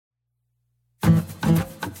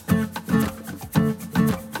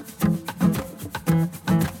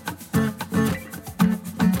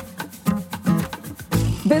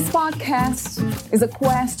This podcast is a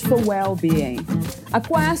quest for well-being, a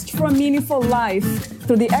quest for a meaningful life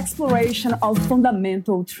through the exploration of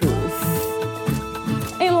fundamental truth.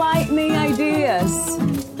 Enlightening ideas,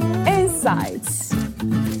 insights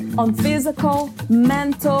on physical,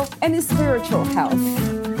 mental, and spiritual health.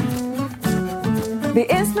 The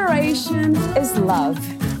inspiration is love.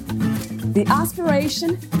 The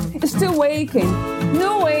aspiration is to awaken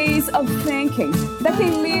new ways of thinking that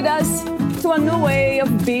can lead us to a new way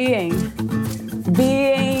of being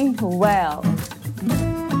well.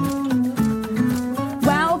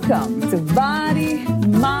 Welcome to Body,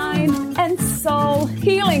 Mind, and Soul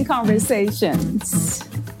Healing Conversations.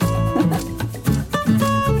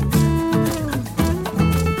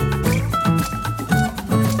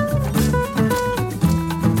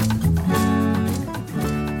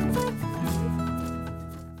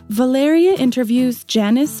 Valeria interviews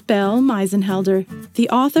Janice Bell Meisenhelder, the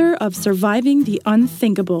author of Surviving the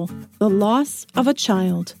Unthinkable, The Loss of a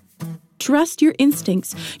Child. Trust your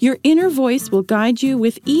instincts. Your inner voice will guide you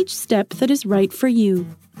with each step that is right for you.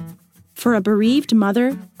 For a bereaved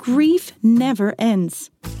mother, grief never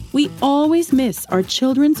ends. We always miss our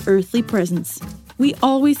children's earthly presence. We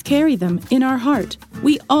always carry them in our heart.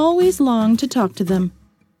 We always long to talk to them.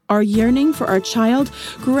 Our yearning for our child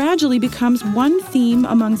gradually becomes one theme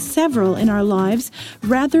among several in our lives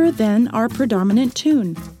rather than our predominant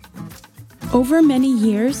tune. Over many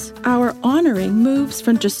years, our honoring moves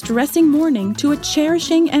from distressing mourning to a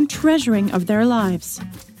cherishing and treasuring of their lives.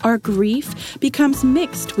 Our grief becomes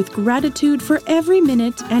mixed with gratitude for every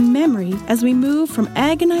minute and memory as we move from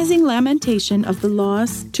agonizing lamentation of the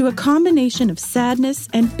loss to a combination of sadness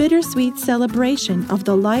and bittersweet celebration of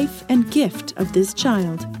the life and gift of this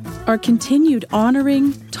child. Our continued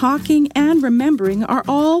honoring, talking, and remembering are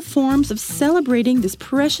all forms of celebrating this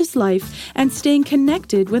precious life and staying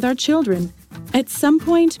connected with our children. At some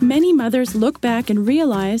point, many mothers look back and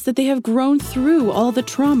realize that they have grown through all the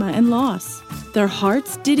trauma and loss. Their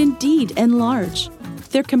hearts did indeed enlarge.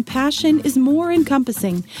 Their compassion is more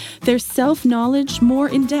encompassing, their self-knowledge more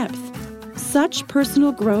in-depth. Such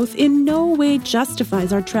personal growth in no way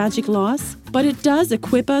justifies our tragic loss, but it does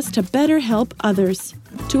equip us to better help others,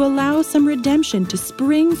 to allow some redemption to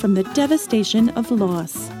spring from the devastation of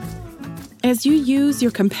loss. As you use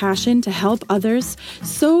your compassion to help others,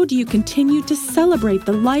 so do you continue to celebrate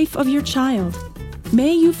the life of your child.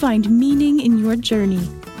 May you find meaning in your journey,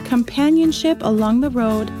 companionship along the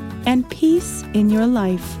road, and peace in your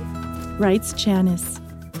life, writes Janice.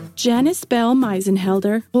 Janice Bell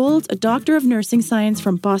Meisenhelder holds a Doctor of Nursing Science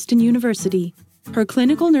from Boston University. Her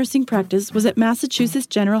clinical nursing practice was at Massachusetts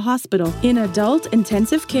General Hospital in adult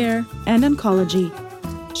intensive care and oncology.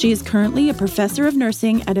 She is currently a professor of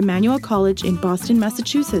nursing at Emmanuel College in Boston,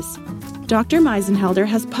 Massachusetts. Dr. Meisenhelder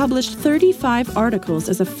has published 35 articles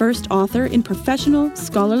as a first author in professional,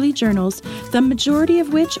 scholarly journals, the majority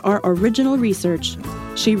of which are original research.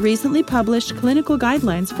 She recently published clinical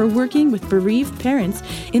guidelines for working with bereaved parents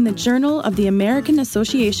in the Journal of the American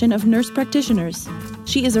Association of Nurse Practitioners.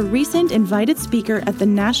 She is a recent invited speaker at the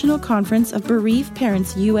National Conference of Bereaved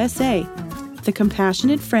Parents USA, the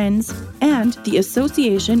Compassionate Friends, and the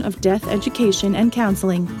Association of Death Education and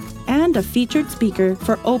Counseling, and a featured speaker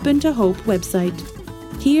for Open to Hope website.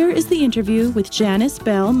 Here is the interview with Janice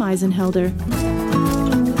Bell Meisenhelder.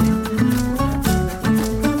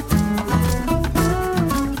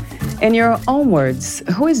 In your own words,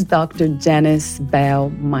 who is Dr. Janice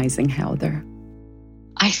Bell Meisenhelder?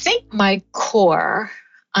 I think my core,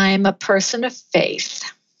 I'm a person of faith.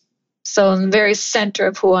 So in the very center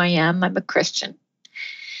of who I am, I'm a Christian.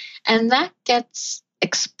 And that gets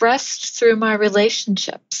expressed through my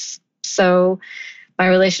relationships. So my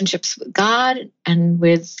relationships with God and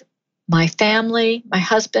with my family, my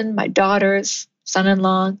husband, my daughters,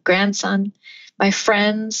 son-in-law, grandson, my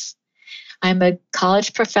friends. I'm a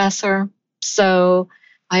college professor, so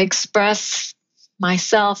I express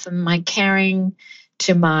myself and my caring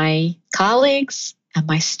to my colleagues and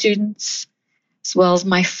my students, as well as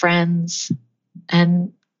my friends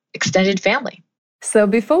and extended family. So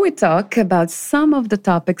before we talk about some of the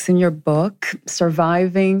topics in your book,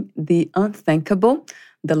 Surviving the Unthinkable,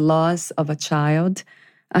 The Loss of a Child,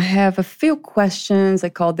 I have a few questions. I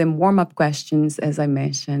call them warm-up questions, as I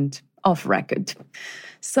mentioned, off record.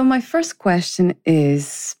 So my first question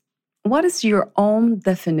is, what is your own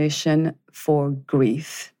definition for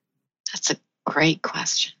grief? That's a great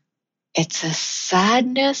question. It's a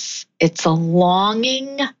sadness, it's a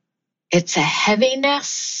longing, it's a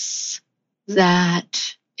heaviness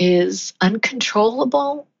that is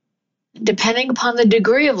uncontrollable. Depending upon the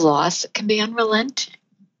degree of loss, it can be unrelenting.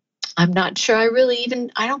 I'm not sure I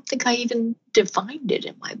don't think I even defined it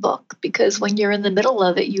in my book, because when you're in the middle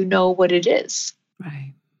of it, you know what it is.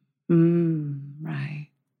 Right. Right.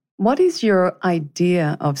 What is your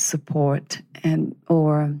idea of support,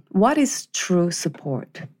 or what is true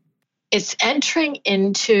support? It's entering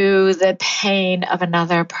into the pain of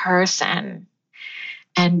another person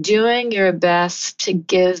and doing your best to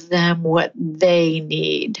give them what they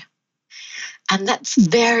need. And that's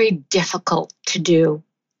very difficult to do.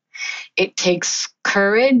 It takes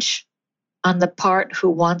courage on the part who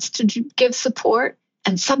wants to give support.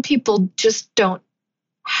 And some people just don't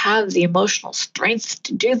have the emotional strength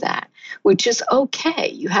to do that, which is okay.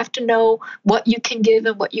 You have to know what you can give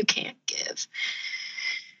and what you can't give.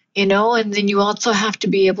 And then you also have to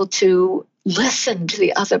be able to listen to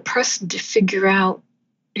the other person to figure out,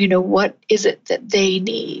 what is it that they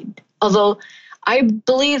need. Although I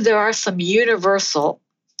believe there are some universal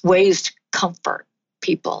ways to comfort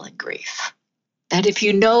people in grief, that if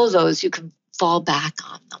you know those, you can fall back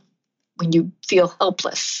on them when you feel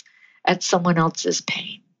helpless at someone else's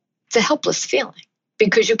pain. It's a helpless feeling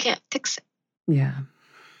because you can't fix it. Yeah.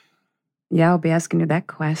 Yeah, I'll be asking you that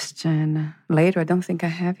question later. I don't think I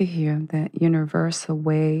have it here, that universal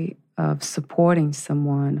way of supporting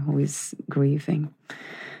someone who is grieving.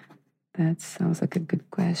 That sounds like a good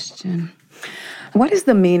question. What is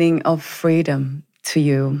the meaning of freedom to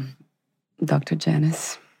you, Dr.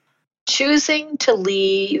 Janice? Choosing to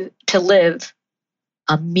live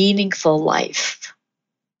a meaningful life.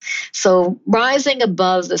 So rising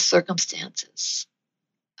above the circumstances.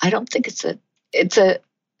 I don't think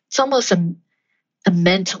it's almost a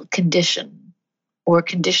mental condition, or a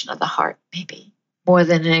condition of the heart, maybe, more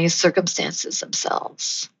than any circumstances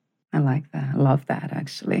themselves. I like that. I love that,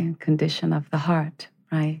 actually. Condition of the heart,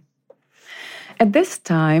 right? At this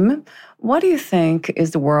time, what do you think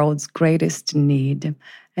is the world's greatest need?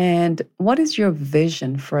 And what is your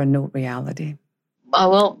vision for a new reality?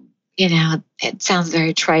 Well, it sounds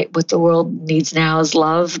very trite. What the world needs now is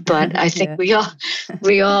love, but I think Yeah.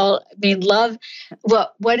 love.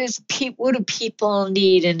 What do people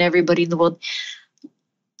need, and everybody in the world?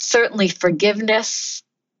 Certainly forgiveness,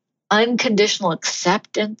 unconditional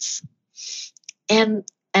acceptance, and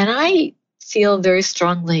I feel very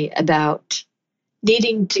strongly about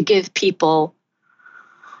needing to give people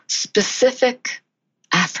specific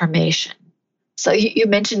affirmation. So you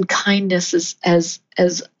mentioned kindness as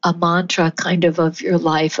a mantra kind of your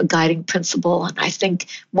life, a guiding principle. And I think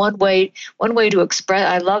one way to express,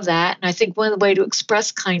 I love that. And I think one way to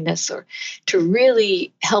express kindness, or to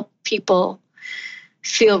really help people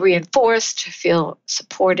feel reinforced, feel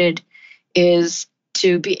supported, is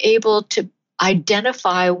to be able to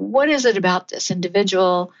identify what is it about this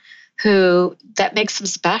individual that makes them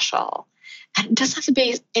special. And it doesn't have to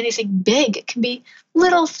be anything big. It can be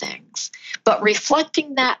little things, but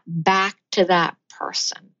reflecting that back to that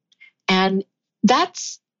person. And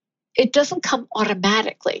it doesn't come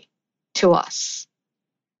automatically to us.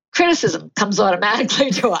 Criticism comes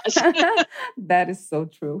automatically to us. That is so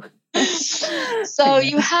true. So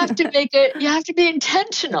you have to be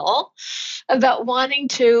intentional about wanting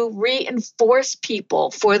to reinforce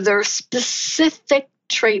people for their specific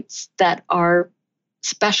traits that are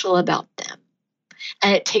special about them.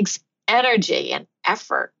 And it takes energy and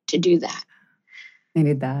effort to do that. And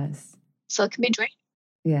it does. So it can be draining.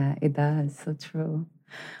 Yeah, it does. So true.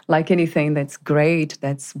 Like anything that's great,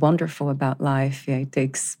 that's wonderful about life, it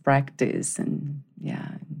takes practice and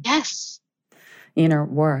Yes. Inner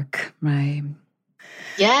work, right?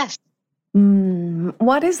 Yes.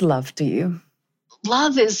 What is love to you?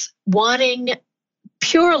 Love is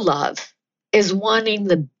pure love is wanting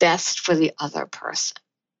the best for the other person.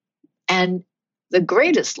 And the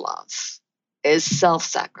greatest love is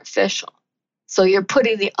self-sacrificial. So you're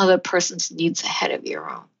putting the other person's needs ahead of your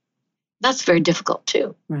own. That's very difficult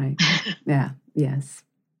too. Right. Yeah. Yes.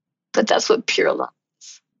 But that's what pure love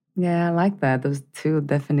is. Yeah, I like that. Those two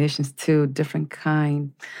definitions, two different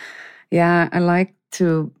kind. Yeah, I like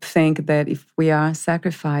to think that if we are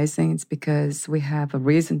sacrificing, it's because we have a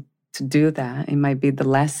reason to do that. It might be the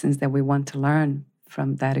lessons that we want to learn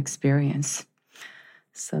from that experience.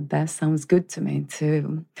 So that sounds good to me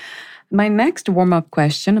too. My next warm-up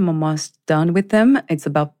question, I'm almost done with them. It's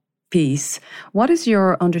about peace. What is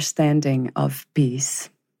your understanding of peace?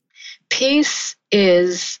 Peace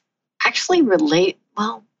is actually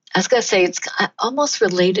I was going to say it's almost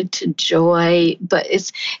related to joy, but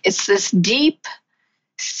it's this deep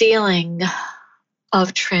feeling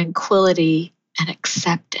of tranquility and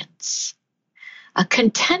acceptance, a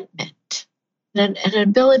contentment, and an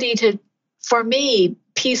ability to, for me,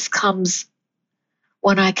 peace comes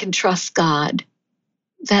when I can trust God,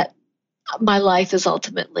 that my life is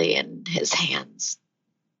ultimately in his hands.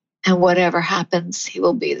 And whatever happens, he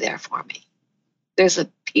will be there for me. There's a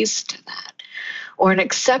peace to that, or an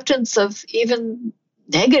acceptance of even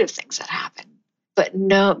negative things that happen.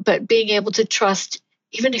 But being able to trust,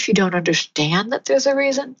 even if you don't understand that there's a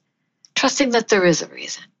reason, trusting that there is a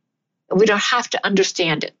reason. And we don't have to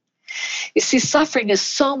understand it. You see, suffering is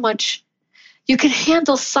so much, you can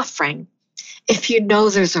handle suffering if you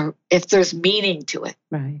know if there's meaning to it.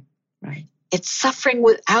 Right. It's suffering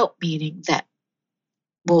without meaning that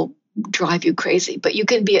will drive you crazy, but you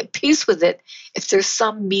can be at peace with it if there's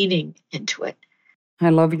some meaning into it. I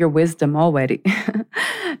love your wisdom already.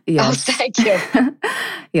 Yes. Oh, thank you.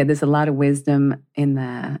 Yeah, there's a lot of wisdom in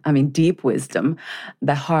that. I mean, deep wisdom,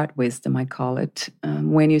 the heart wisdom, I call it.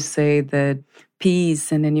 When you say that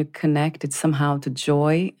peace and then you connect it somehow to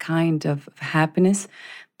joy, kind of happiness,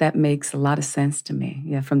 that makes a lot of sense to me.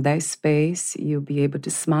 Yeah, from that space, you'll be able to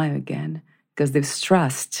smile again because there's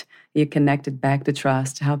trust. You connected back to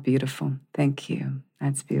trust. How beautiful. Thank you.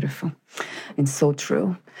 That's beautiful and so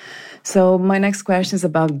true. So my next question is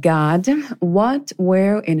about God. What,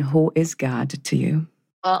 where, and who is God to you?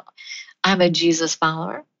 Well, I'm a Jesus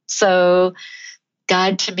follower. So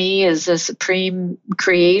God to me is a supreme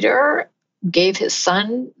creator, gave his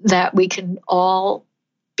son that we can all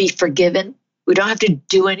be forgiven. We don't have to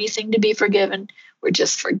do anything to be forgiven. We're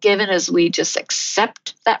just forgiven as we just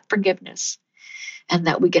accept that forgiveness and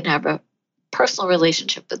that we can have a personal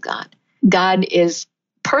relationship with God. God is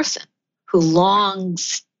a person who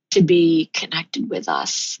longs to be connected with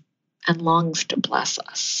us and longs to bless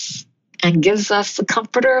us and gives us the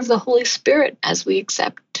comforter of the Holy Spirit as we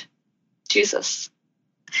accept Jesus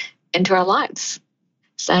into our lives.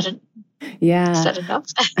 Is that enough?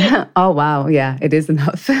 Oh, wow. Yeah, it is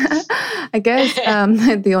enough. I guess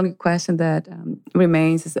the only question that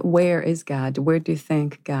remains is where is God? Where do you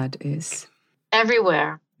think God is?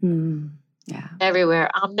 Everywhere. Yeah. Everywhere.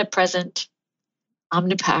 Omnipresent,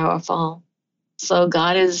 omnipowerful. So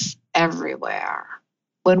God is everywhere.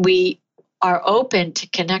 When we are open to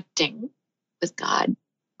connecting with God,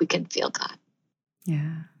 we can feel God.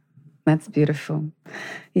 Yeah. That's beautiful.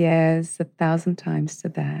 Yes, 1,000 times to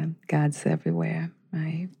that. God's everywhere,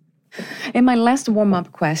 right? And my last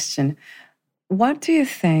warm-up question, what do you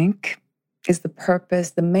think is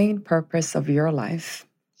the main purpose of your life?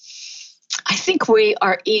 I think we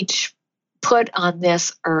are each put on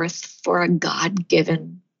this earth for a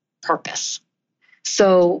God-given purpose.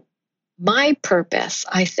 So my purpose,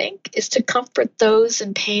 I think, is to comfort those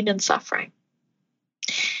in pain and suffering.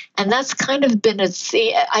 And that's kind of been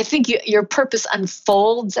I think your purpose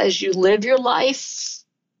unfolds as you live your life.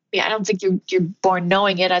 Yeah, I don't think you're born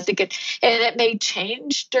knowing it. I think it may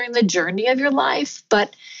change during the journey of your life,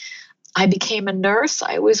 but I became a nurse.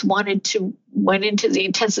 I always went into the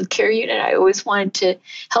intensive care unit. I always wanted to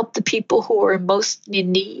help the people who were most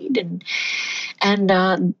in need. And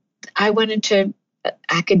I went into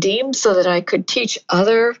academia so that I could teach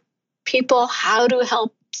other people how to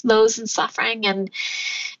help those in suffering. And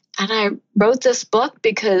I wrote this book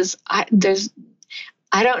because I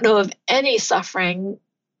don't know of any suffering,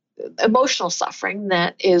 emotional suffering,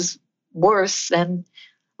 that is worse than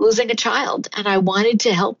losing a child. And I wanted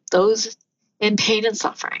to help those in pain and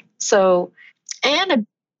suffering. So, and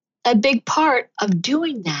a big part of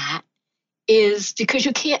doing that is because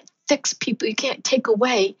you can't fix people, you can't take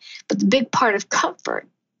away, but the big part of comfort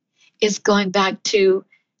is going back to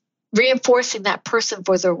reinforcing that person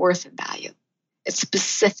for their worth and value. It's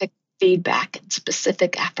specific feedback and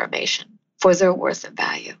specific affirmation for their worth and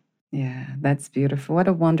value. Yeah, that's beautiful. What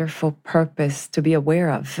a wonderful purpose to be aware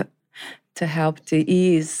of, to help to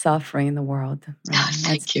ease suffering in the world. Right? Oh,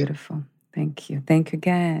 That's beautiful. Thank you. Thank you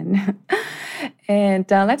again. And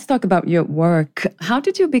let's talk about your work. How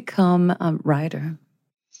did you become a writer?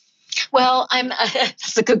 Well,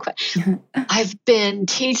 that's a good question. I've been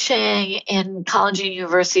teaching in college and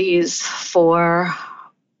universities for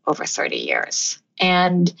over 30 years.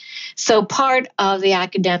 And so part of the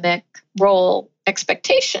academic role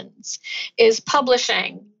expectations is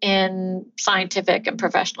publishing in scientific and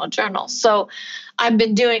professional journals. So I've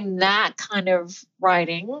been doing that kind of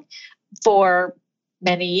writing for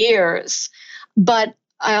many years. But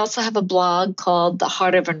I also have a blog called The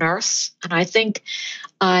Heart of a Nurse. And I think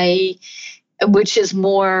which is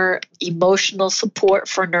more emotional support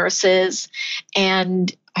for nurses.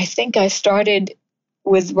 And I think I started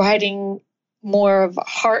with writing more of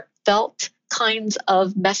heartfelt kinds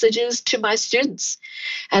of messages to my students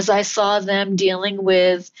as I saw them dealing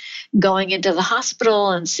with going into the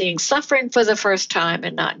hospital and seeing suffering for the first time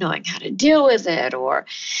and not knowing how to deal with it, or,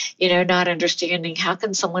 not understanding how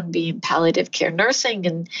can someone be in palliative care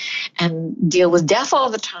nursing and deal with death all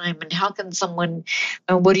the time, and how can someone,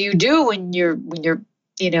 what do you do when your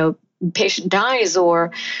patient dies,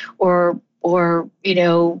 or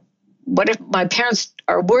what if my parents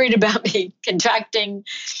are worried about me contracting,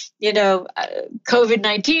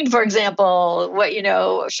 COVID-19, for example? What,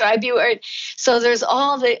 should I be worried? So there's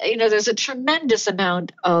there's a tremendous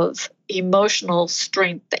amount of emotional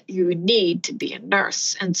strength that you need to be a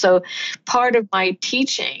nurse. And so part of my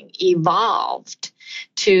teaching evolved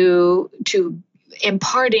to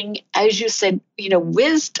imparting, as you said,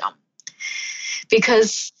 wisdom,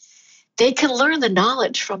 because they can learn the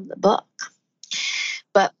knowledge from the book,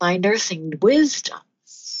 but my nursing wisdom.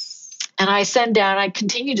 And I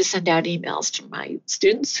continue to send out emails to my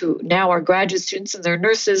students who now are graduate students and they're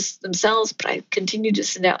nurses themselves, but I continue to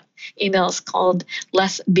send out emails called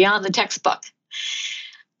Beyond the Textbook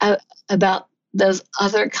about those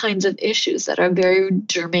other kinds of issues that are very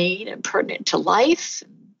germane and pertinent to life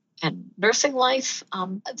and nursing life.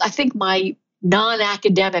 I think my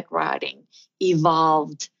non-academic writing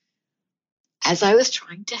evolved as I was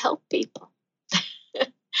trying to help people.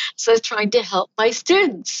 So I was trying to help my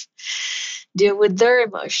students deal with their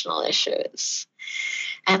emotional issues.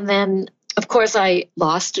 And then, of course, I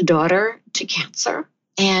lost a daughter to cancer.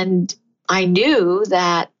 And I knew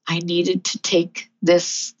that I needed to take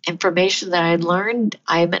this information that I learned.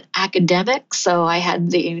 I'm an academic, so I had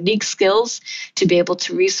the unique skills to be able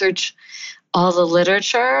to research all the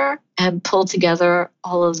literature and pull together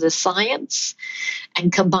all of the science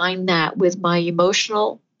and combine that with my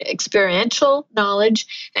emotional experiential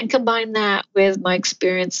knowledge and combine that with my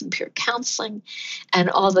experience in peer counseling and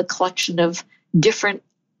all the collection of different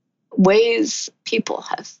ways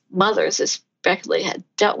mothers especially, had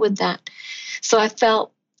dealt with that. So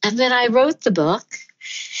and then I wrote the book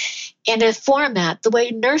in a format, the way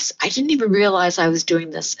I didn't even realize I was doing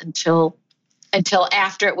this until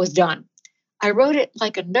after it was done. I wrote it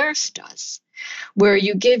like a nurse does, where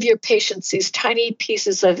you give your patients these tiny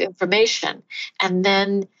pieces of information and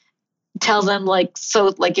then tell them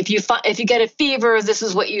if you get a fever, this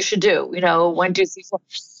is what you should do, 1, 2, 3, 4.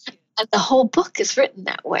 And the whole book is written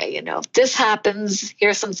that way. If this happens, here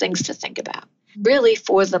are some things to think about, really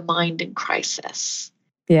for the mind in crisis.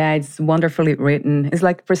 Yeah, it's wonderfully written. It's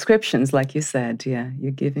like prescriptions, like you said. Yeah,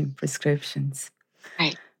 you're giving prescriptions.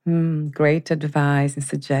 Right. Great advice and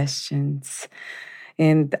suggestions.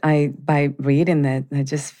 And by reading it, I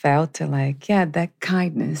just felt that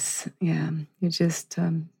kindness. Yeah, you just,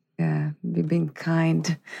 be being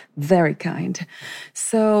kind, very kind.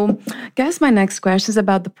 So I guess my next question is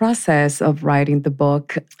about the process of writing the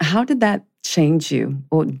book. How did that change you?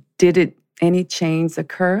 Or did any change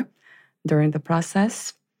occur during the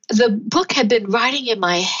process? The book had been writing in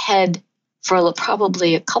my head for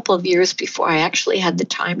probably a couple of years before I actually had the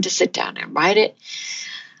time to sit down and write it.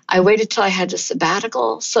 I waited till I had a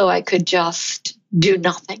sabbatical so I could just do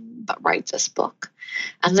nothing but write this book.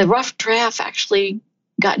 And the rough draft actually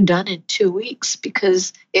got done in 2 weeks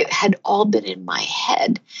because it had all been in my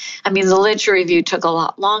head. I mean, the literature review took a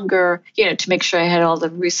lot longer, to make sure I had all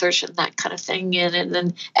the research and that kind of thing in, and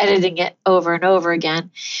then editing it over and over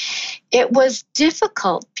again. It was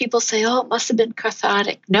difficult. People say, oh, it must have been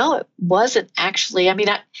cathartic. No, it wasn't actually. I mean,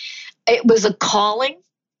 it was a calling.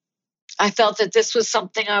 I felt that this was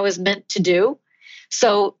something I was meant to do.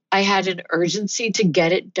 So I had an urgency to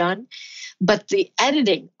get it done. But the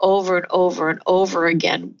editing over and over and over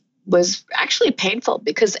again was actually painful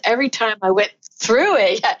because every time I went through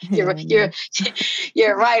it, you're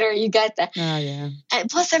a writer, you get that. Oh, yeah. And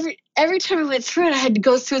plus, every time I went through it, I had to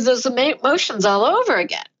go through those emotions all over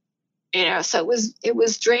again. So it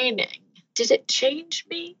was draining. Did it change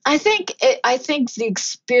me? I think the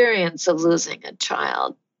experience of losing a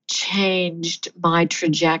child changed my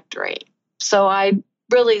trajectory. So I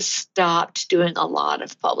really stopped doing a lot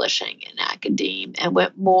of publishing in academia and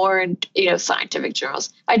went more in, scientific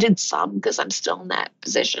journals. I did some because I'm still in that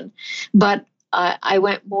position, but I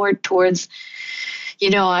went more towards,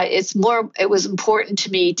 it was important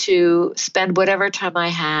to me to spend whatever time I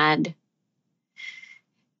had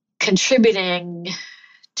contributing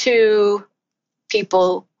to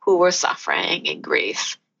people who were suffering and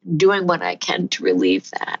grief, doing what I can to relieve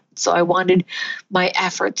that. So I wanted my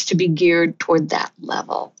efforts to be geared toward that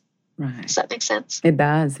level. Right. Does that make sense? It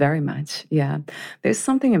does, very much. Yeah. There's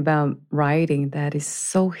something about writing that is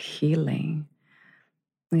so healing.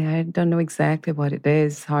 Yeah, I don't know exactly what it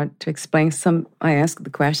is. Hard to explain. I ask the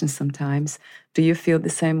question sometimes. Do you feel the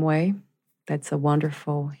same way? That's a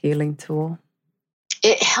wonderful healing tool.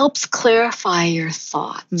 It helps clarify your Mm,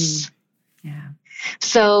 thoughts. yeah.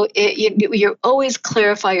 So you always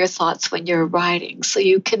clarify your thoughts when you're writing, so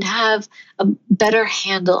you can have a better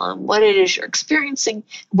handle on what it is you're experiencing,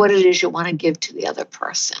 what it is you want to give to the other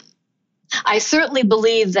person. I certainly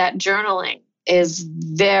believe that journaling is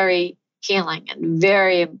very healing and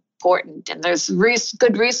very important, and there's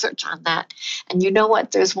good research on that. And you know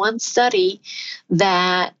what? There's one study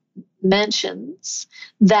that mentions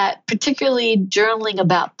that particularly journaling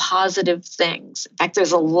about positive things. In fact,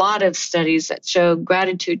 there's a lot of studies that show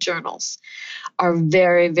gratitude journals are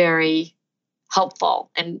very, very helpful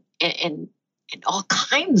in all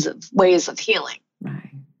kinds of ways of healing.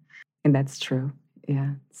 Right. And that's true.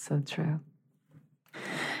 Yeah, so true.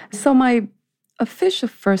 So, my official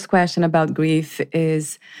first question about grief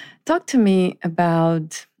is talk to me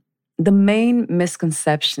about the main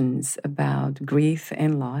misconceptions about grief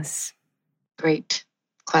and loss. Great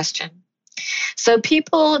question. So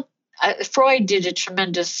Freud did a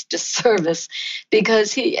tremendous disservice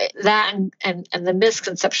because and the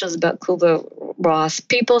misconceptions about Kubler-Ross.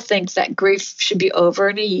 People think that grief should be over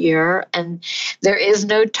in a year, and there is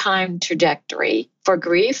no time trajectory for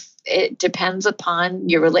grief. It depends upon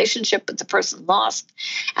your relationship with the person lost,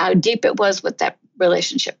 how deep it was, what that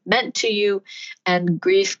relationship meant to you, and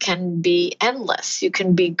grief can be endless. You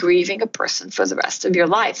can be grieving a person for the rest of your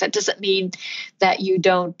life. That doesn't mean that you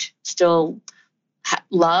don't still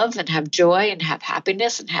love and have joy and have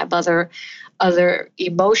happiness and have other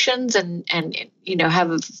emotions and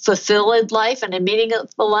have a fulfilled life and a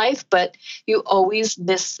meaningful life, but you always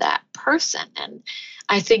miss that person. And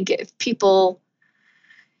I think if people,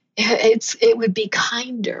 it would be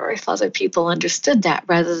kinder if other people understood that,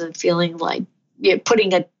 rather than feeling like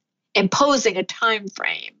imposing a time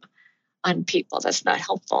frame on people. That's not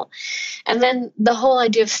helpful. And then the whole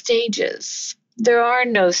idea of stages. There are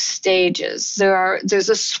no stages. There's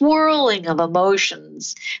a swirling of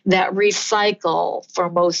emotions that recycle for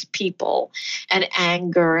most people, and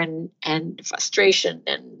anger and frustration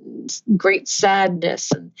and great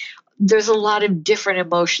sadness. And there's a lot of different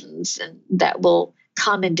emotions that will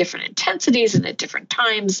come in different intensities and at different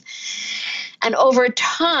times. And over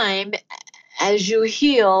time, as you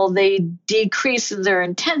heal, they decrease in their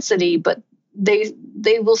intensity, but they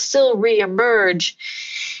will still reemerge.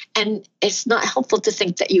 And it's not helpful to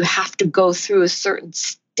think that you have to go through a certain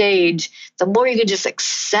stage. The more you can just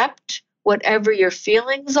accept whatever your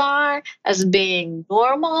feelings are as being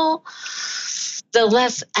normal, the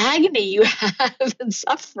less agony you have in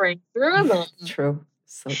suffering through them. True.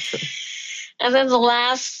 So true. And then the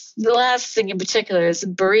last thing in particular is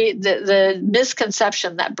the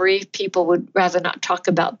misconception that bereaved people would rather not talk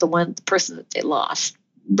about the person that they lost.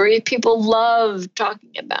 Bereaved people love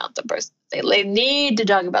talking about the person. They need to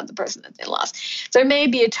talk about the person that they lost. There may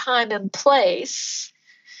be a time and place.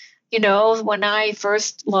 When I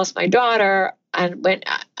first lost my daughter, and when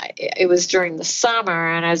it was during the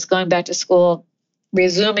summer, and I was going back to school,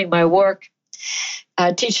 resuming my work,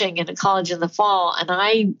 teaching in a college in the fall, and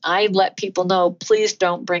I let people know, please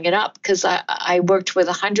don't bring it up, because I worked with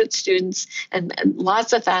 100 students and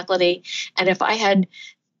lots of faculty, and if I had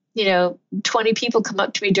 20 people come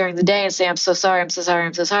up to me during the day and say, I'm so sorry, I'm so sorry,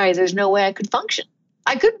 I'm so sorry, there's no way I could function.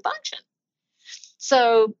 I couldn't function.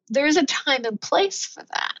 So there is a time and place for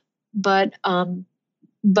that. But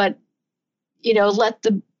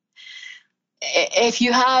if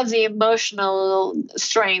you have the emotional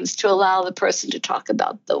strengths to allow the person to talk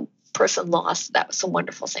about the person lost, that was a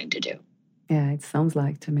wonderful thing to do. Yeah, it sounds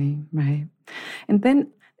like to me, right? And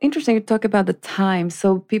then interesting, you talk about the time.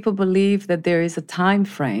 So people believe that there is a time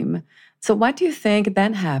frame. So why do you think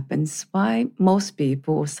that happens? Why most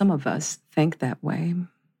people, or some of us, think that way?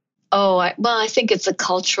 I think it's a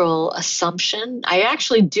cultural assumption. I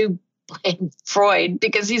actually do blame Freud,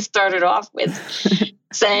 because he started off with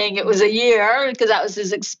saying it was a year, because that was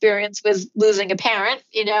his experience with losing a parent,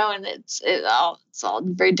 and it's all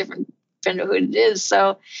very different depending on who it is.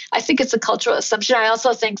 So I think it's a cultural assumption. I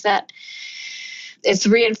also think that it's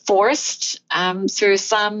reinforced through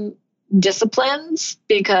some disciplines,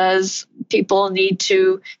 because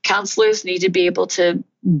counselors need to be able to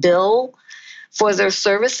bill for their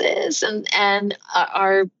services, and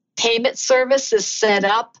our payment service is set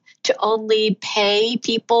up to only pay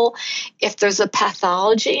people if there's a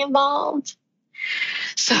pathology involved.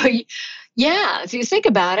 So Yeah, if you think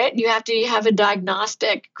about it, you have to have a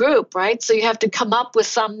diagnostic group, right? So you have to come up with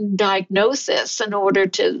some diagnosis in order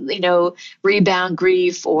to, rebound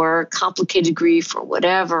grief or complicated grief or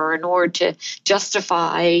whatever, in order to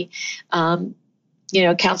justify,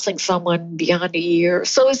 counseling someone beyond a year.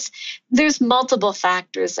 So there's multiple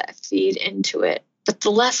factors that feed into it. But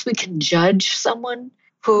the less we can judge someone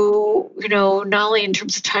who, not only in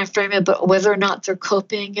terms of time frame, but whether or not they're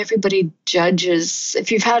coping. Everybody judges.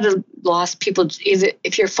 If you've had a loss, people either,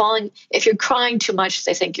 if you're crying too much,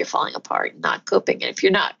 they think you're falling apart and not coping. And if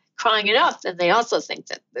you're not crying enough, then they also think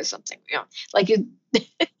that there's something,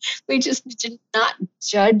 we just need to not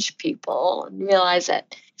judge people and realize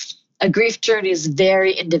that a grief journey is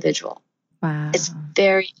very individual. Wow. It's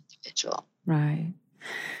very individual. Right.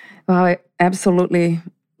 Well, I absolutely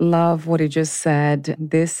love what you just said.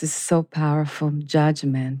 This is so powerful,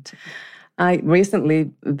 judgment. I recently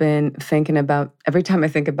been thinking about, every time I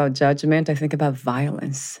think about judgment, I think about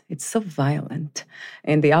violence. It's so violent.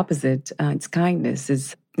 And the opposite, it's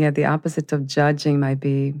kindness. The opposite of judging might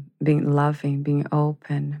be being loving, being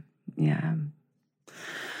open. Yeah.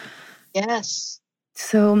 Yes.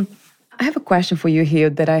 So I have a question for you here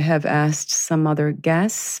that I have asked some other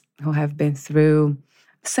guests who have been through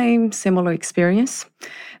similar experience.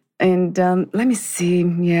 And let me see.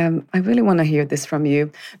 Yeah, I really want to hear this from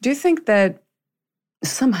you. Do you think that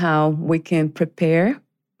somehow we can prepare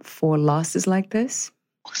for losses like this?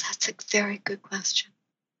 Oh, that's a very good question.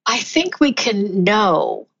 I think we can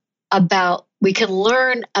learn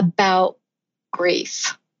about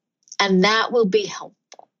grief, and that will be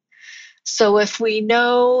helpful. So if we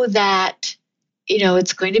know that,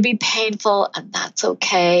 it's going to be painful and that's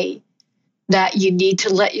okay, that you need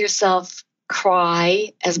to let yourself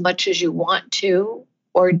cry as much as you want to,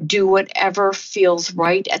 or do whatever feels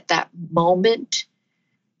right at that moment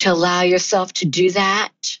to allow yourself to do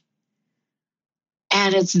that.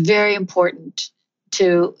 And it's very important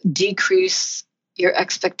to decrease your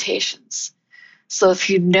expectations. So if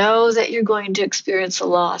you know that you're going to experience a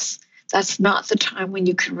loss, that's not the time when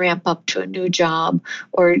you can ramp up to a new job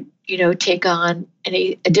or, take on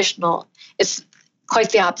any additional. It's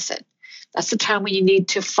quite the opposite. That's the time when you need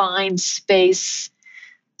to find space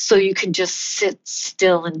so you can just sit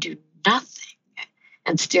still and do nothing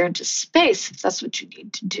and stare into space if that's what you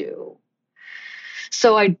need to do.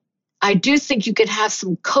 So I do think you can have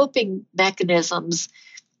some coping mechanisms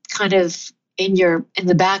kind of in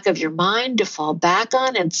the back of your mind to fall back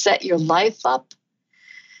on and set your life up.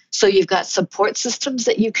 So you've got support systems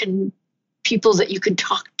people that you can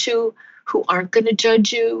talk to who aren't going to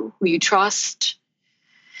judge you, who you trust.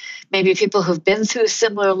 Maybe people who've been through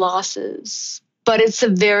similar losses, but it's a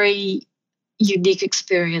very unique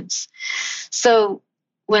experience. So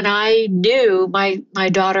when I knew my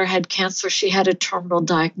daughter had cancer, she had a terminal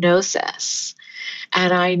diagnosis,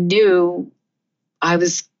 and I knew I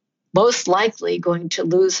was most likely going to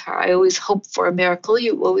lose her. I always hope for a miracle.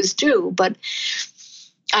 You always do, but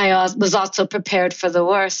I was also prepared for the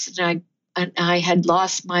worst. And I had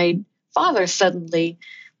lost my father suddenly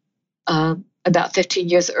about 15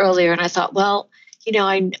 years earlier. And I thought, well,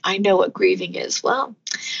 I know what grieving is. Well,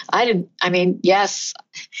 yes,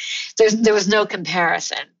 there was no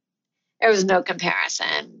comparison. There was no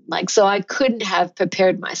comparison. So I couldn't have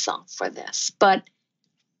prepared myself for this. But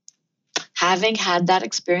having had that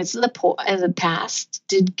experience in the past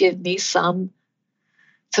did give me some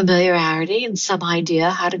familiarity and some idea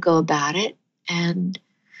how to go about it.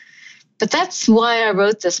 But that's why I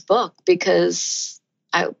wrote this book, because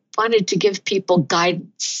I wanted to give people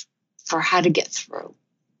guidance for how to get through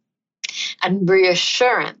and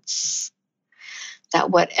reassurance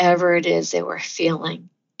that whatever it is they were feeling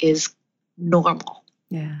is normal.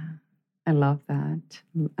 Yeah, I love that.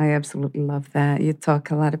 I absolutely love that. You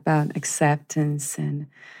talk a lot about acceptance and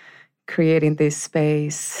creating this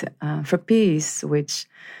space for peace, which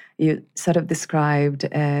you sort of described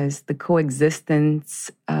as the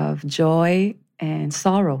coexistence of joy and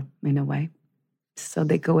sorrow in a way. So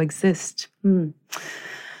they coexist.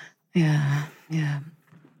 Yeah.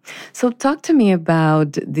 So talk to me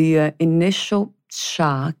about the initial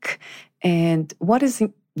shock and what is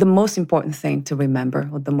the most important thing to remember,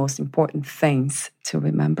 or the most important things to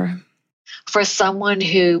remember? For someone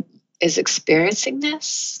who is experiencing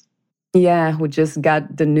this? Yeah, who just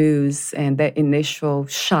got the news and the initial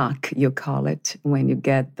shock, you call it, when you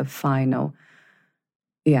get the final,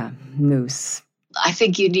 news. I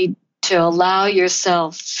think you need to allow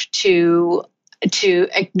yourself to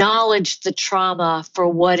acknowledge the trauma for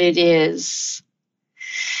what it is,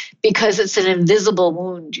 because it's an invisible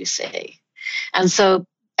wound, you see. And so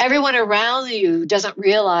everyone around you doesn't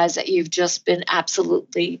realize that you've just been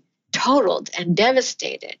absolutely totaled and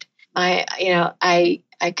devastated. I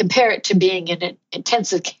compare it to being in an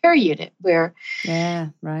intensive care unit where, Yeah,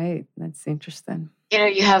 right. That's interesting.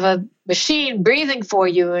 you have a machine breathing for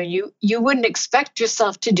you, and you wouldn't expect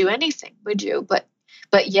yourself to do anything, would you?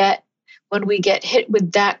 But yet, when we get hit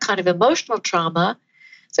with that kind of emotional trauma,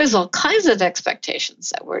 there's all kinds of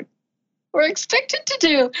expectations that we're expected to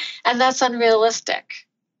do, and that's unrealistic.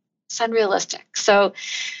 It's unrealistic. So,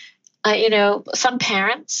 some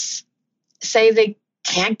parents say they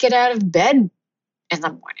can't get out of bed in the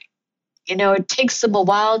morning. It takes them a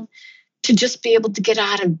while to just be able to get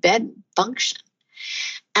out of bed and function.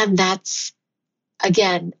 And that's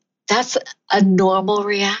a normal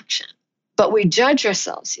reaction. But we judge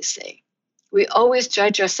ourselves, you see. We always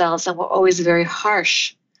judge ourselves, and we're always very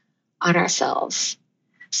harsh on ourselves.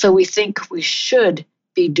 So we think we should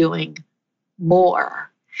be doing more.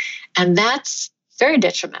 And that's very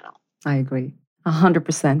detrimental. I agree.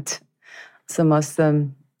 100%. So most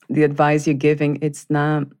the advice you're giving, it's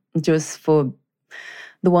not just for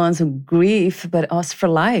the ones who grieve, but also for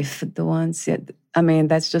life.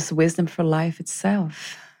 That's just wisdom for life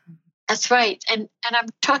itself. That's right. And I'm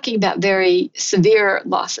talking about very severe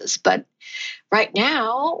losses. But right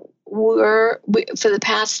now, for the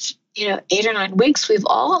past 8 or 9 weeks, we've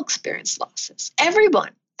all experienced losses.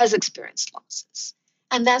 Everyone has experienced losses.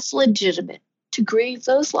 And that's legitimate to grieve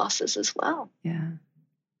those losses as well. Yeah.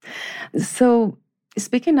 So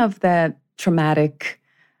speaking of that traumatic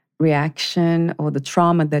reaction or the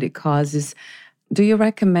trauma that it causes, do you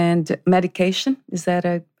recommend medication? Is that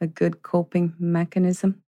a good coping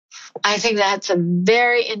mechanism? I think that's a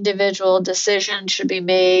very individual decision, should be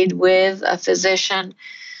made with a physician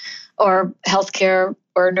or healthcare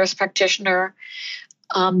or a nurse practitioner.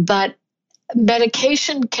 But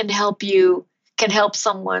medication can help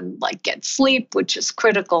someone like get sleep, which is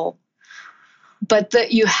critical. But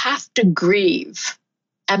that you have to grieve,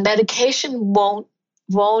 and medication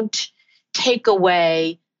won't take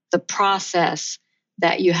away the process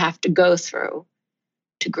that you have to go through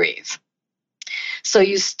to grieve. So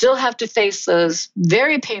you still have to face those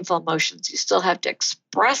very painful emotions. You still have to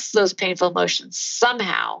express those painful emotions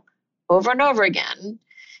somehow over and over again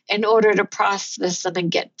in order to process them and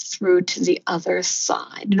get through to the other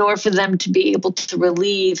side, in order for them to be able to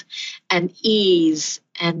relieve and ease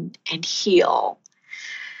and heal.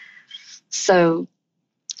 So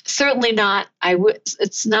certainly not,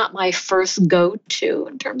 it's not my first go-to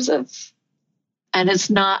in terms of, and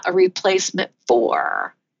it's not a replacement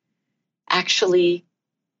for actually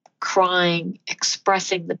crying,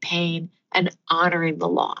 expressing the pain, and honoring the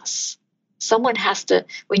loss. Someone has to,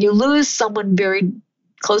 when you lose someone very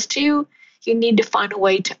close to you, you need to find a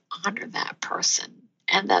way to honor that person.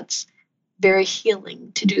 And that's very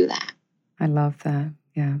healing to do that. I love that.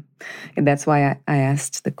 Yeah. And that's why I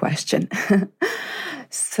asked the question.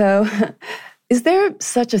 So, is there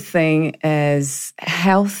such a thing as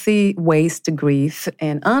healthy ways to grieve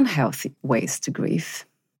and unhealthy ways to grieve?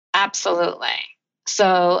 Absolutely.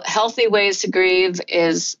 So healthy ways to grieve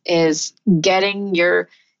is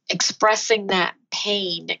expressing that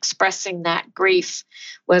pain, expressing that grief,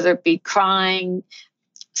 whether it be crying.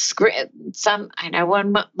 I know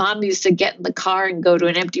when mom used to get in the car and go to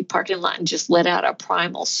an empty parking lot and just let out a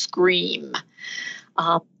primal scream,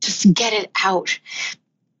 just get it out.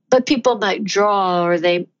 But people might draw,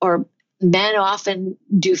 or men often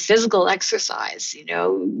do physical exercise,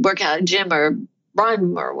 work out at a gym or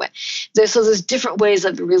run or what. So there's different ways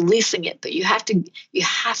of releasing it, but you have to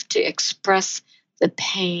express the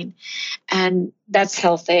pain, and that's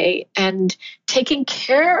healthy. And taking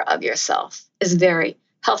care of yourself is very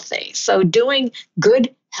healthy. So doing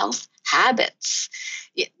good health habits,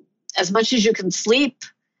 as much as you can sleep,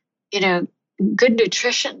 good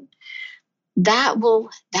nutrition, that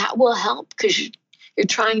will help, because you're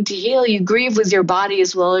trying to heal. You grieve with your body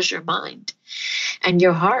as well as your mind and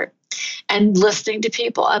your heart. And listening to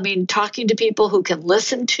people, talking to people who can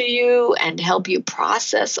listen to you and help you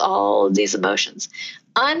process all of these emotions.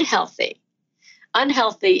 Unhealthy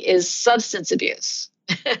is substance abuse.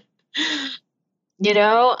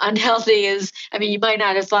 Unhealthy is, you might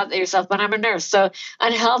not have thought that yourself, but I'm a nurse. So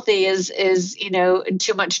unhealthy is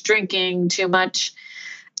too much drinking, too much,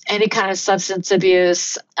 any kind of substance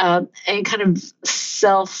abuse, any kind of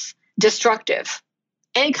self-destructive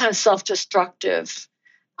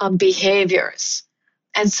behaviors.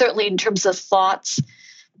 And certainly in terms of thoughts,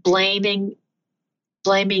 especially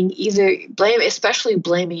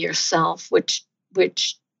blaming yourself, which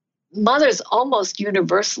mothers almost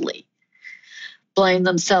universally blame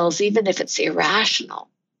themselves, even if it's irrational,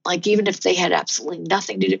 like even if they had absolutely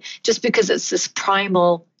nothing to do, just because it's this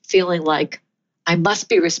primal feeling like, I must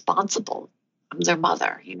be responsible. I'm their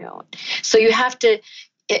mother, So you have to,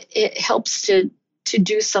 it helps to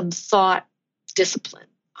do some thought discipline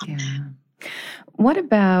on that. What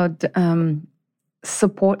about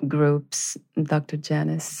support groups, Dr.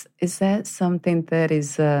 Janice? Is that something that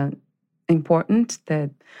is important?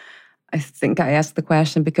 That I think I asked the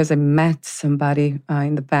question because I met somebody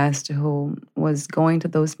in the past who was going to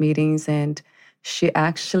those meetings, and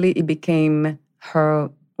it became her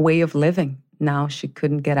way of living. Now she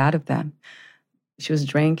couldn't get out of that. She was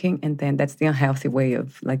drinking, and then that's the unhealthy way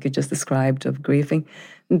of, like you just described, of grieving.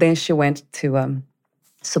 And then she went to a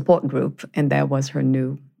support group, and that was her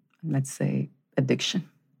new, let's say, addiction.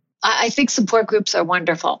 I think support groups are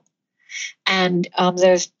wonderful. And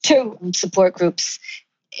there's two support groups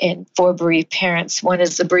for bereaved parents. One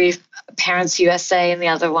is the Bereaved Parents USA, and the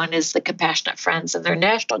other one is the Compassionate Friends. And they're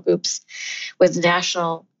national groups with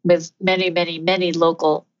many, many, many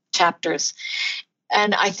local chapters.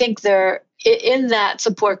 And I think in that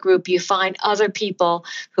support group, you find other people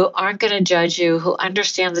who aren't going to judge you, who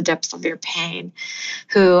understand the depths of your pain,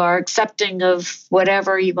 who are accepting of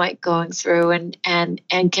whatever you might be going through, and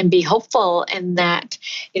can be hopeful in that,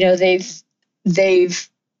 they've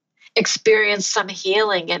experienced some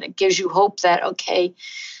healing, and it gives you hope that, okay,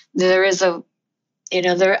 there is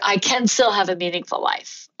I can still have a meaningful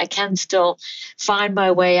life. I can still find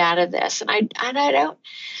my way out of this. And I don't,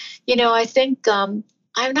 I think,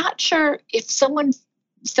 I'm not sure if someone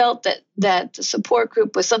felt that the support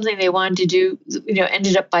group was something they wanted to do,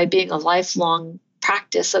 ended up by being a lifelong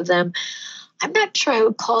practice of them. I'm not sure I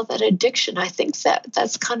would call that addiction. I think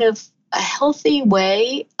that's kind of a healthy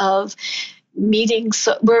way of meeting.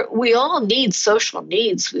 So we all need social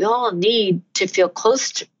needs. We all need to feel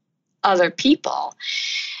close to other people.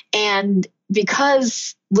 And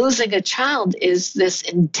because losing a child is this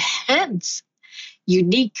intense,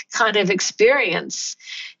 unique kind of experience,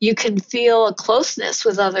 you can feel a closeness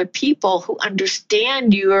with other people who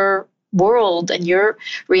understand your world and your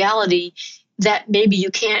reality that maybe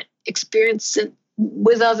you can't experience it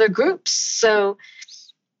with other groups. So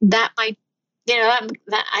that might,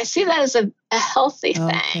 I see that as a healthy thing.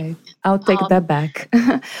 Okay. I'll take that back.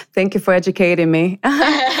 Thank you for educating me.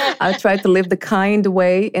 I'll try to live the kind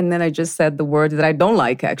way, and then I just said the word that I don't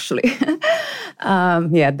like, actually.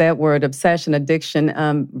 That word, obsession,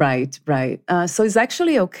 addiction. Right. So it's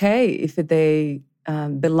actually okay if they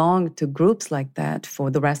belong to groups like that for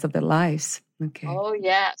the rest of their lives. Okay. Oh,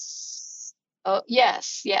 yes. Oh,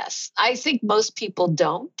 yes. I think most people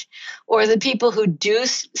don't, or the people who do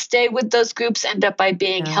stay with those groups end up by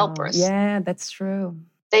being helpers. Yeah, that's true.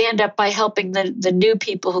 They end up by helping the new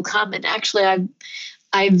people who come. And actually,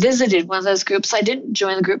 I visited one of those groups. I didn't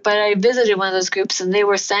join the group, but I visited one of those groups, and they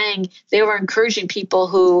were encouraging people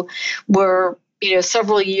who were,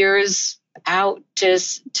 several years out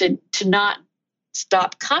to not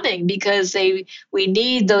stop coming, because we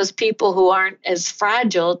need those people who aren't as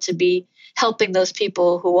fragile to be helping those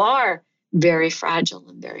people who are very fragile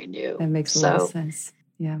and very new. That makes a lot of sense.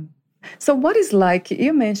 Yeah. So what is like,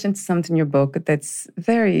 you mentioned something in your book that's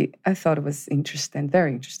I thought it was interesting,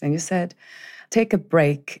 very interesting. You said, take a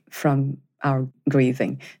break from our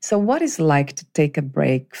grieving. So what is like to take a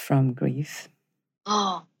break from grief?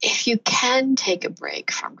 Oh, if you can take a break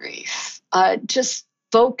from grief, just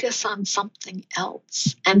focus on something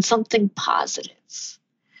else and something positive.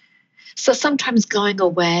 So sometimes going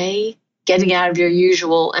away, getting out of your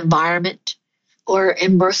usual environment, or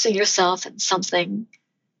immersing yourself in something,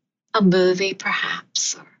 a movie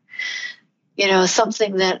perhaps, or,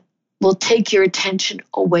 something that will take your attention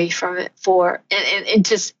away from it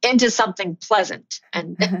into something pleasant.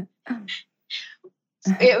 And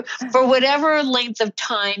for whatever length of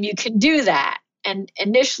time you can do that. And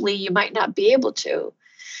initially you might not be able to.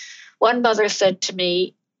 One mother said to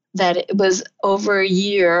me that it was over a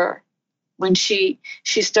year when she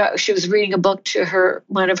was reading a book to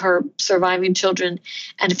one of her surviving children,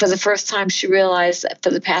 and for the first time she realized that for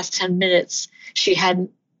the past 10 minutes she hadn't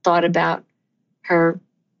thought about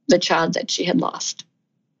the child that she had lost.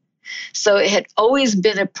 So it had always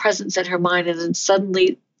been a presence in her mind, and then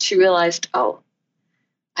suddenly she realized,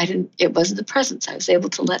 it wasn't the presence. I was able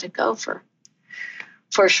to let it go for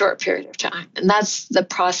a short period of time. And that's the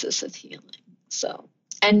process of healing. So,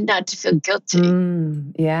 and not to feel guilty.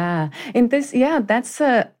 Yeah. In this, that's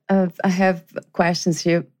I have questions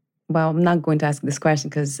here. Well, I'm not going to ask this question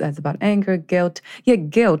because that's about anger, guilt. Yeah,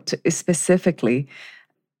 guilt specifically.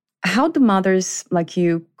 How do mothers like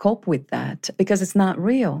you cope with that? Because it's not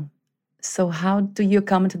real. So how do you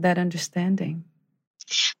come to that understanding?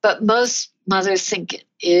 But most mothers think it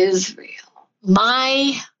is real.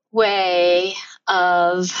 My way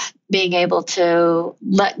of being able to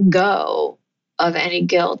let go of any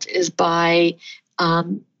guilt is by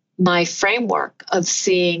my framework of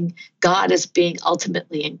seeing God as being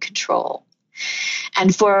ultimately in control.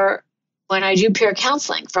 And for when I do peer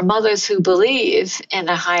counseling for mothers who believe in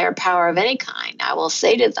a higher power of any kind, I will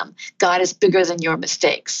say to them, God is bigger than your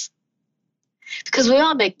mistakes. Because we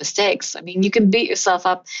all make mistakes. I mean, you can beat yourself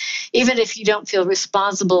up even if you don't feel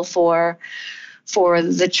responsible for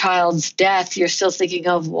the child's death. You're still thinking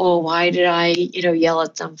of, oh, why did I, yell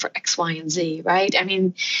at them for X, Y, and Z, right? I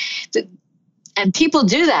mean, and people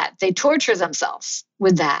do that. They torture themselves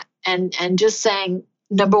with that. And just saying,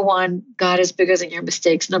 number one, God is bigger than your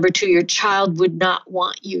mistakes. Number two, your child would not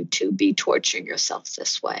want you to be torturing yourself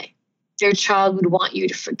this way. Your child would want you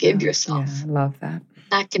to forgive yourself. Yeah, I love that.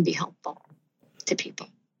 That can be helpful to people.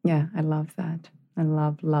 Yeah, I love that. I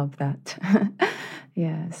love that.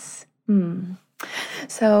 Yes.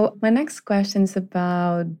 So my next question is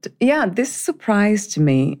about, this surprised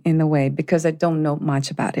me in a way because I don't know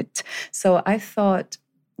much about it. So I thought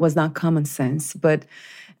was not common sense, but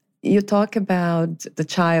you talk about the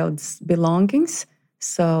child's belongings.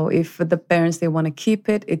 So if the parents, they want to keep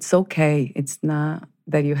it, it's okay. It's not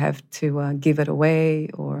that you have to give it away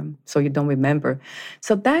or so you don't remember.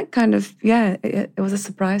 So that kind of, it was a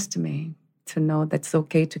surprise to me to know that it's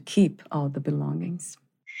okay to keep all the belongings.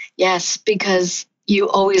 Yes, because you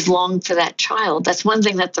always long for that child. That's one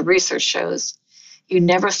thing that the research shows. You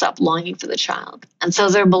never stop longing for the child. And so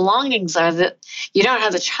their belongings are that you don't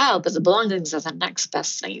have the child, but the belongings are the next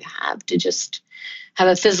best thing you have to just have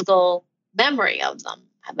a physical memory of them,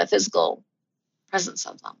 have a physical presence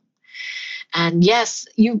of them. And yes,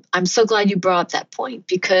 I'm so glad you brought up that point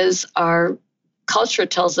because our culture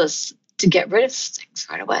tells us to get rid of things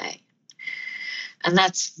right away. And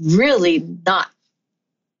that's really not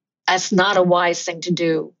a wise thing to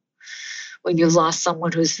do when you've lost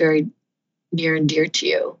someone who's very near and dear to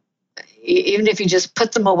you. Even if you just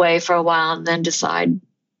put them away for a while and then decide,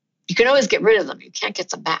 you can always get rid of them. You can't get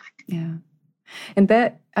them back. Yeah. And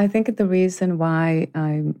that, I think the reason why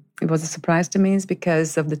it was a surprise to me is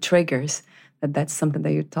because of the triggers. That's something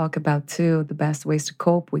that you talk about too, the best ways to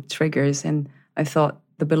cope with triggers. And I thought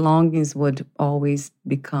the belongings would always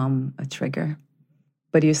become a trigger.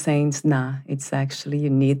 But you're saying, it's actually, you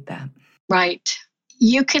need that. Right.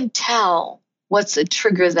 You can tell what's a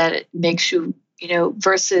trigger that it makes you,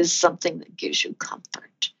 versus something that gives you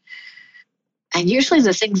comfort. And usually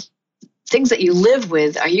the things that you live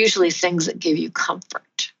with are usually things that give you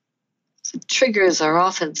comfort. So triggers are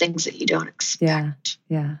often things that you don't expect.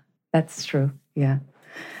 Yeah, that's true. Yeah.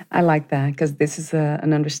 I like that because this is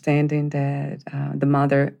an understanding that the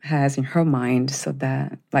mother has in her mind. So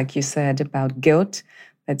that, like you said, about guilt,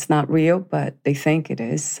 that's not real, but they think it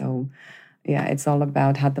is. So, it's all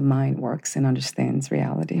about how the mind works and understands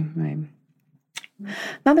reality, right?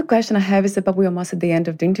 Another question I have is about, we're almost at the end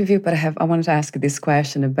of the interview, but I wanted to ask this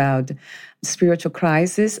question about spiritual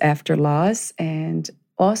crisis after loss and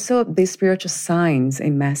also the spiritual signs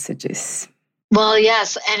and messages. Well,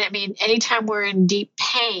 yes. And I mean, anytime we're in deep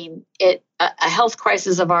pain, a health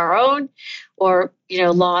crisis of our own or,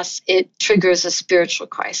 loss, it triggers a spiritual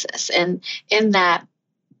crisis. And in that,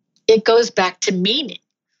 it goes back to meaning.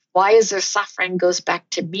 Why is there suffering goes back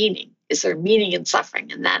to meaning. Is there meaning in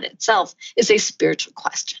suffering? And that itself is a spiritual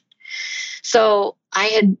question. So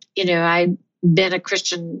I'd been a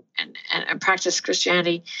Christian and practiced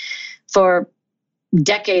Christianity for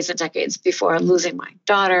decades and decades before losing my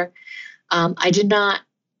daughter. I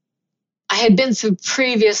had been through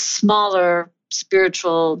previous smaller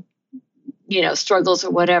spiritual, struggles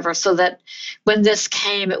or whatever, so that when this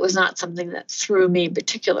came, it was not something that threw me in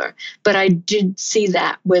particular. But I did see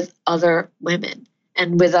that with other women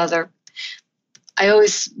and I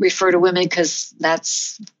always refer to women because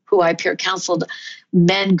that's who I peer counseled.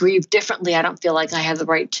 Men grieve differently. I don't feel like I have the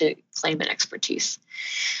right to claim an expertise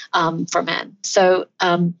for men. So,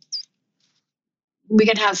 we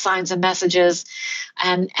can have signs and messages,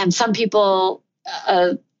 and some people,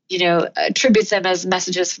 attribute them as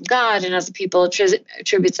messages from God, and other people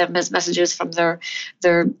attribute them as messages from their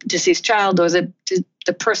deceased child or the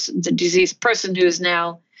deceased person who is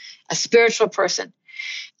now a spiritual person.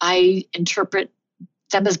 I interpret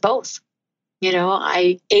them as both.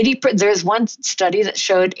 There's one study that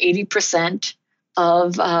showed 80%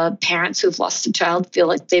 of parents who've lost a child feel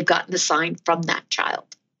like they've gotten a sign from that child.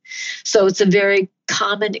 So it's a very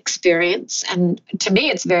common experience. And to me,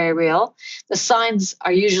 it's very real. The signs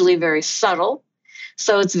are usually very subtle.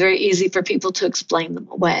 So it's very easy for people to explain them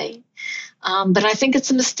away. But I think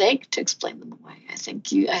it's a mistake to explain them away. I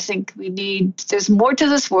think there's more to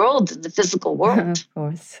this world than the physical world. Of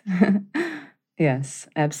course. Yes,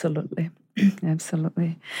 absolutely.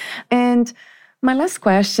 Absolutely. And my last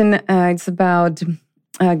question, it's about,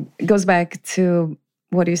 goes back to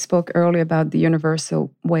what you spoke earlier about the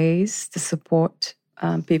universal ways to support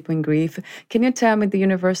people in grief. Can you tell me the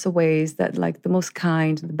universal ways that, like the most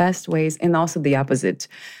kind, the best ways, and also the opposite?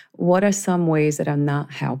 What are some ways that are not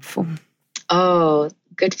helpful? Oh,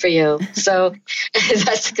 good for you. So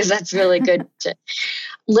that's really good.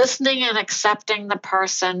 Listening and accepting the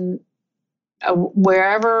person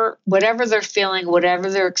whatever they're feeling,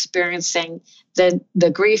 whatever they're experiencing.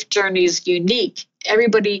 The grief journey is unique.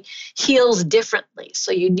 Everybody heals differently.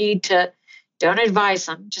 So you need to, don't advise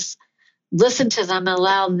them, just listen to them and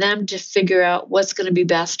allow them to figure out what's going to be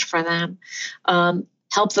best for them.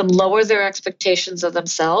 Help them lower their expectations of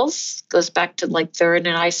themselves. Goes back to like they're in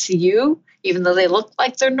an ICU, even though they look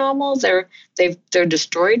like they're normal, they're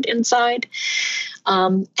destroyed inside.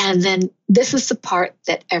 And then this is the part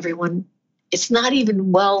that everyone, it's not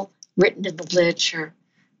even well written in the literature,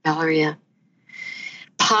 Valeria.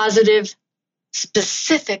 Positive,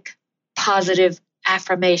 specific, positive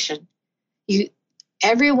affirmation.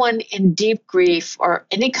 Everyone in deep grief or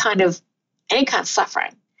any kind of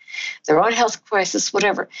suffering, their own health crisis,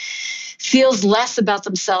 whatever, feels less about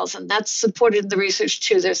themselves. And that's supported in the research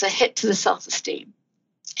too. There's a hit to the self-esteem.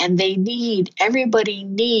 And everybody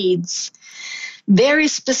needs very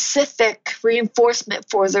specific reinforcement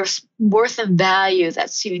for their worth and value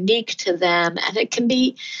that's unique to them. And it can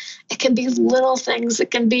be little things.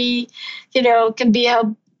 It can be,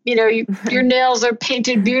 how, your nails are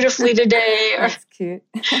painted beautifully today, or That's cute.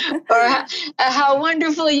 or how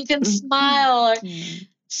wonderful you can smile.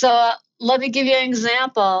 So let me give you an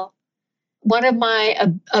example. One of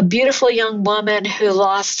a beautiful young woman who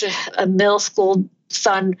lost a middle school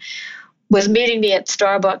son was meeting me at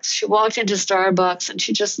Starbucks. She walked into Starbucks and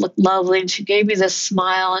she just looked lovely and she gave me this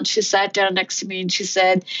smile and she sat down next to me and she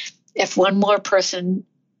said, if one more person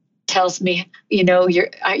tells me,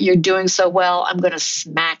 you're doing so well, I'm going to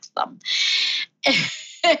smack them.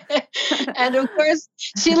 And of course,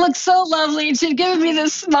 she looked so lovely and she'd given me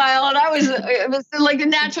this smile. And it was like the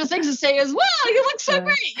natural thing to say is, wow, you look so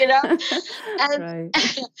great, And,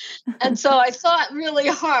 right. And so I thought really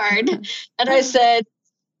hard and I said,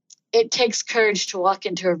 it takes courage to walk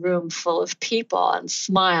into a room full of people and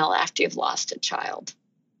smile after you've lost a child.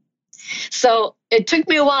 So it took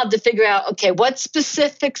me a while to figure out, okay, what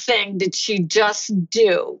specific thing did she just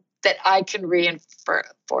do that I can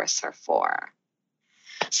reinforce her for?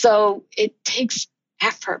 So it takes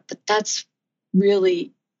effort, but that's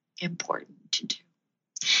really important to do.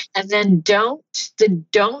 And then don't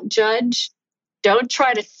judge. Don't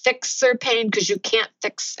try to fix their pain because you can't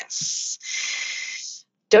fix this.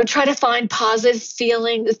 Don't try to find positive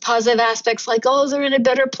feelings, positive aspects like, oh, they're in a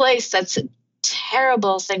better place. That's a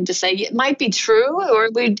terrible thing to say. It might be true, or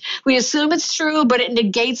we assume it's true, but it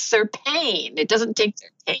negates their pain. It doesn't take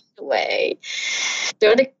their pain away.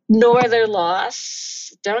 Don't ignore their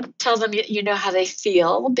loss. Don't tell them you know how they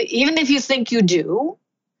feel. But even if you think you do,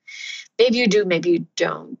 maybe you do, maybe you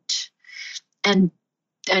don't. And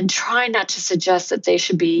try not to suggest that they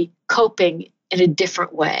should be coping in a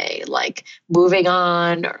different way, like moving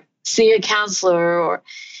on or see a counselor, or,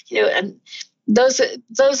 and those are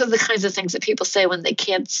the kinds of things that people say when they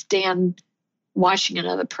can't stand watching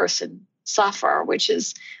another person suffer, which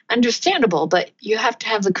is understandable, but you have to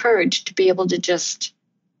have the courage to be able to just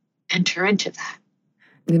enter into that.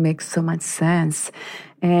 It makes so much sense.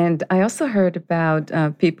 And I also heard about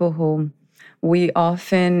people who we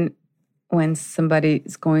often, when somebody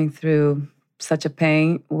is going through such a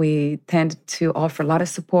pain, we tend to offer a lot of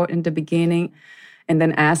support in the beginning and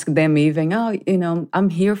then ask them even, I'm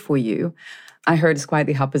here for you. I heard it's quite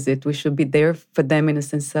the opposite. We should be there for them in a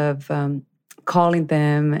sense of calling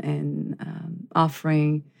them and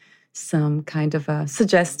offering some kind of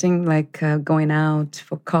suggesting, like going out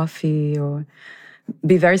for coffee, or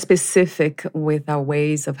be very specific with our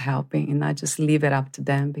ways of helping and not just leave it up to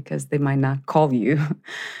them because they might not call you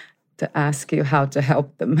to ask you how to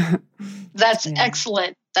help them. That's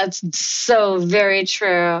excellent. That's so very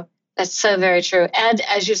true. That's so very true. And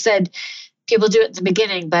as you said, people do it at the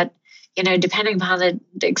beginning, but, depending upon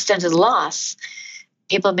the extent of the loss,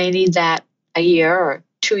 people may need that a year or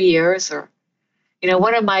 2 years. Or,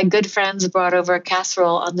 one of my good friends brought over a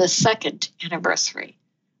casserole on the 2nd anniversary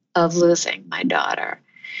of losing my daughter.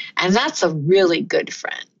 And that's a really good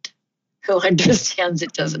friend who understands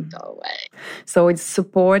it doesn't go away. So it's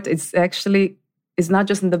support. It's not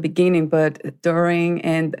just in the beginning, but during,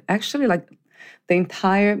 and actually like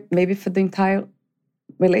maybe for the entire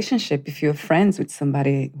relationship. If you're friends with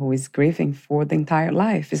somebody who is grieving for the entire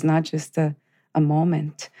life, it's not just a a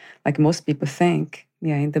moment, like most people think,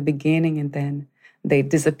 in the beginning, and then they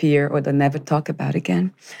disappear or they never talk about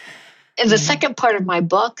again. And the second part of my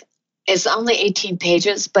book is only 18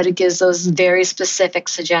 pages, but it gives those very specific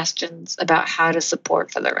suggestions about how to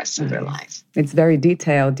support for the rest of their life. It's very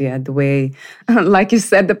detailed, the way, like you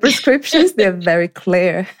said, the prescriptions, they're very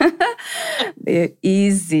clear. They're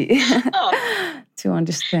easy to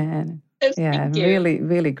understand. Really,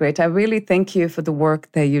 really great. I really thank you for the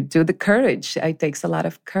work that you do. The courage, it takes a lot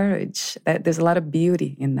of courage. There's a lot of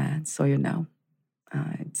beauty in that, so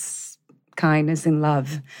it's kindness and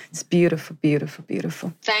love. It's beautiful, beautiful,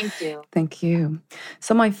 beautiful. Thank you. Thank you.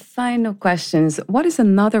 So my final questions, what is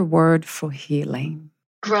another word for healing?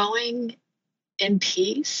 Growing in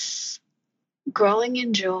peace, growing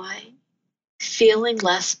in joy, feeling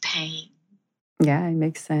less pain. Yeah, it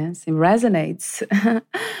makes sense. It resonates.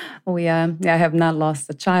 I have not lost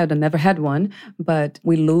a child. I never had one, but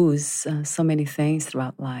we lose so many things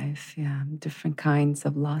throughout life. Yeah, different kinds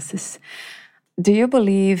of losses. Do you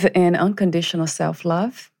believe in unconditional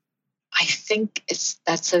self-love? I think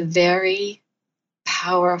that's a very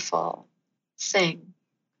powerful thing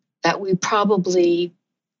that we probably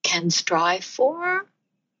can strive for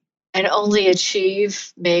and only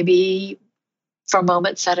achieve maybe for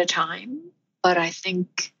moments at a time. But I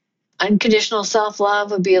think unconditional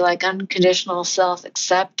self-love would be like unconditional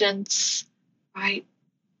self-acceptance, right?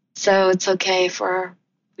 So it's okay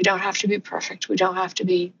we don't have to be perfect. We don't have to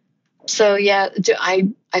be. So yeah, I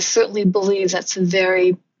certainly believe that's a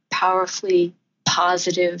very powerfully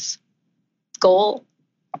positive goal,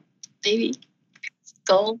 maybe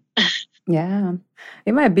goal. Yeah,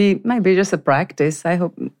 it might be just a practice. I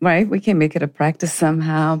hope, right? We can make it a practice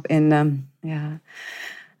somehow. And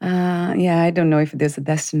I don't know if there's a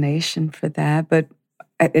destination for that, but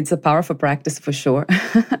it's a powerful practice for sure.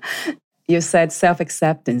 You said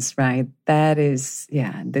self-acceptance, right? That is,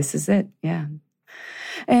 this is it. Yeah.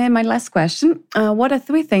 And my last question, what are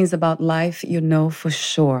 3 things about life you know for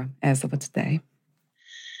sure as of today?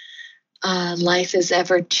 Life is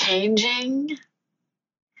ever changing.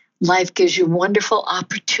 Life gives you wonderful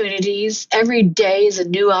opportunities. Every day is a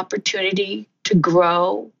new opportunity to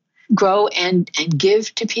grow and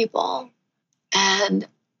give to people. And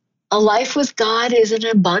a life with God is an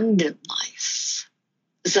abundant life.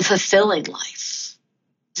 It's a fulfilling life.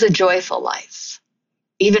 It's a joyful life,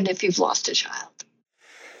 even if you've lost a child.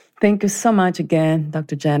 Thank you so much again,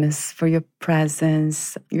 Dr. Janice, for your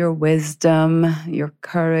presence, your wisdom, your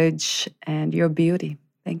courage, and your beauty.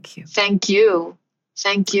 Thank you. Thank you.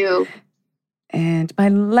 Thank you. And my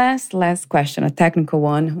last question, a technical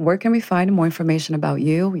one. Where can we find more information about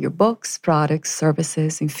you, your books, products,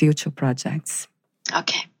 services, and future projects?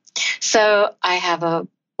 Okay. So I have a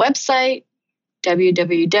website,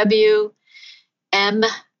 www.M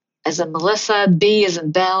as in Melissa, B as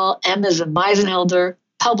in Bell, M as in Meisenhelder,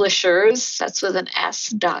 Publishers, that's with an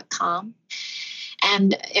S.com,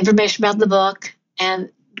 and information about the book.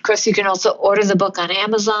 And of course, you can also order the book on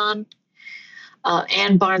Amazon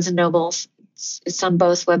and Barnes and Nobles. It's on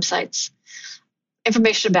both websites.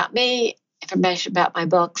 Information about me, information about my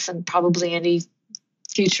books, and probably any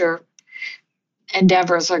future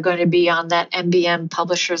endeavors are going to be on that MBM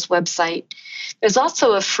Publishers website. There's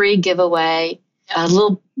also a free giveaway, a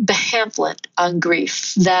little pamphlet on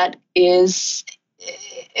grief that is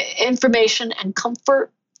information and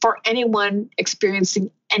comfort for anyone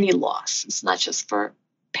experiencing any loss. It's not just for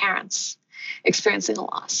parents experiencing a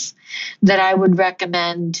loss, that I would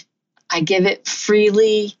recommend. I give it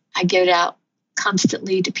freely. I give it out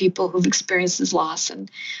constantly to people who've experienced this loss.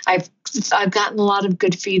 And I've gotten a lot of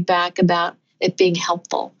good feedback about it being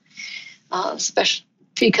helpful, especially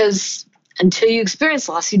because until you experience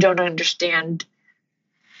loss, you don't understand,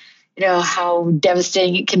 how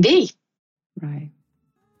devastating it can be. Right.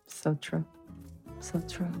 So true. So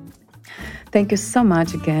true. Thank you so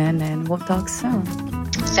much again, and we'll talk soon.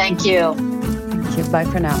 Thank you. Thank you. Bye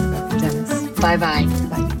for now, Dr. Janice. Bye-bye.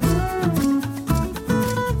 Bye.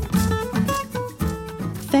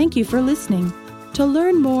 Thank you for listening. To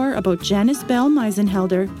learn more about Janice Bell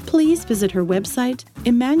Meisenhelder, please visit her website,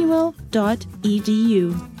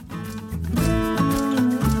 emmanuel.edu.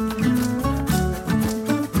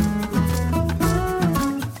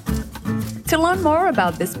 To learn more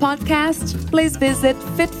about this podcast, please visit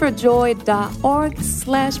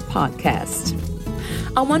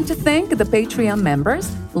fitforjoy.org/podcast. I want to thank the Patreon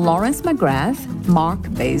members, Lawrence McGrath, Mark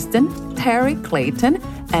Basden, Terry Clayton,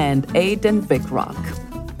 and Aidan Vickrock.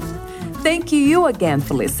 Thank you again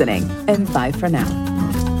for listening, and bye for now.